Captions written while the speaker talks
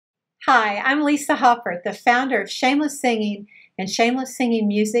Hi, I'm Lisa Hoppert, the founder of Shameless Singing and Shameless Singing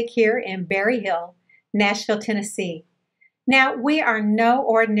Music here in Berry Hill, Nashville, Tennessee. Now, we are no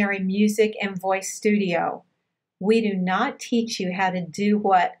ordinary music and voice studio. We do not teach you how to do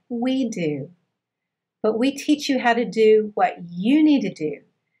what we do, but we teach you how to do what you need to do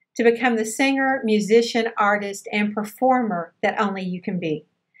to become the singer, musician, artist, and performer that only you can be.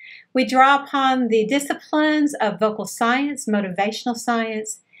 We draw upon the disciplines of vocal science, motivational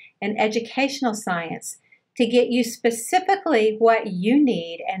science, and educational science to get you specifically what you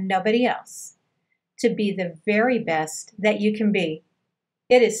need and nobody else to be the very best that you can be.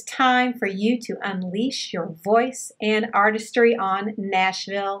 It is time for you to unleash your voice and artistry on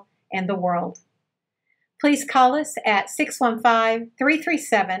Nashville and the world. Please call us at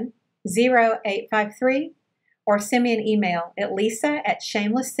 615-337-0853 or send me an email at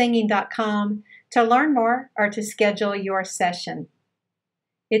lisa@shamelesssinging.com to learn more or to schedule your session.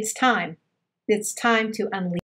 It's time. It's time to unleash.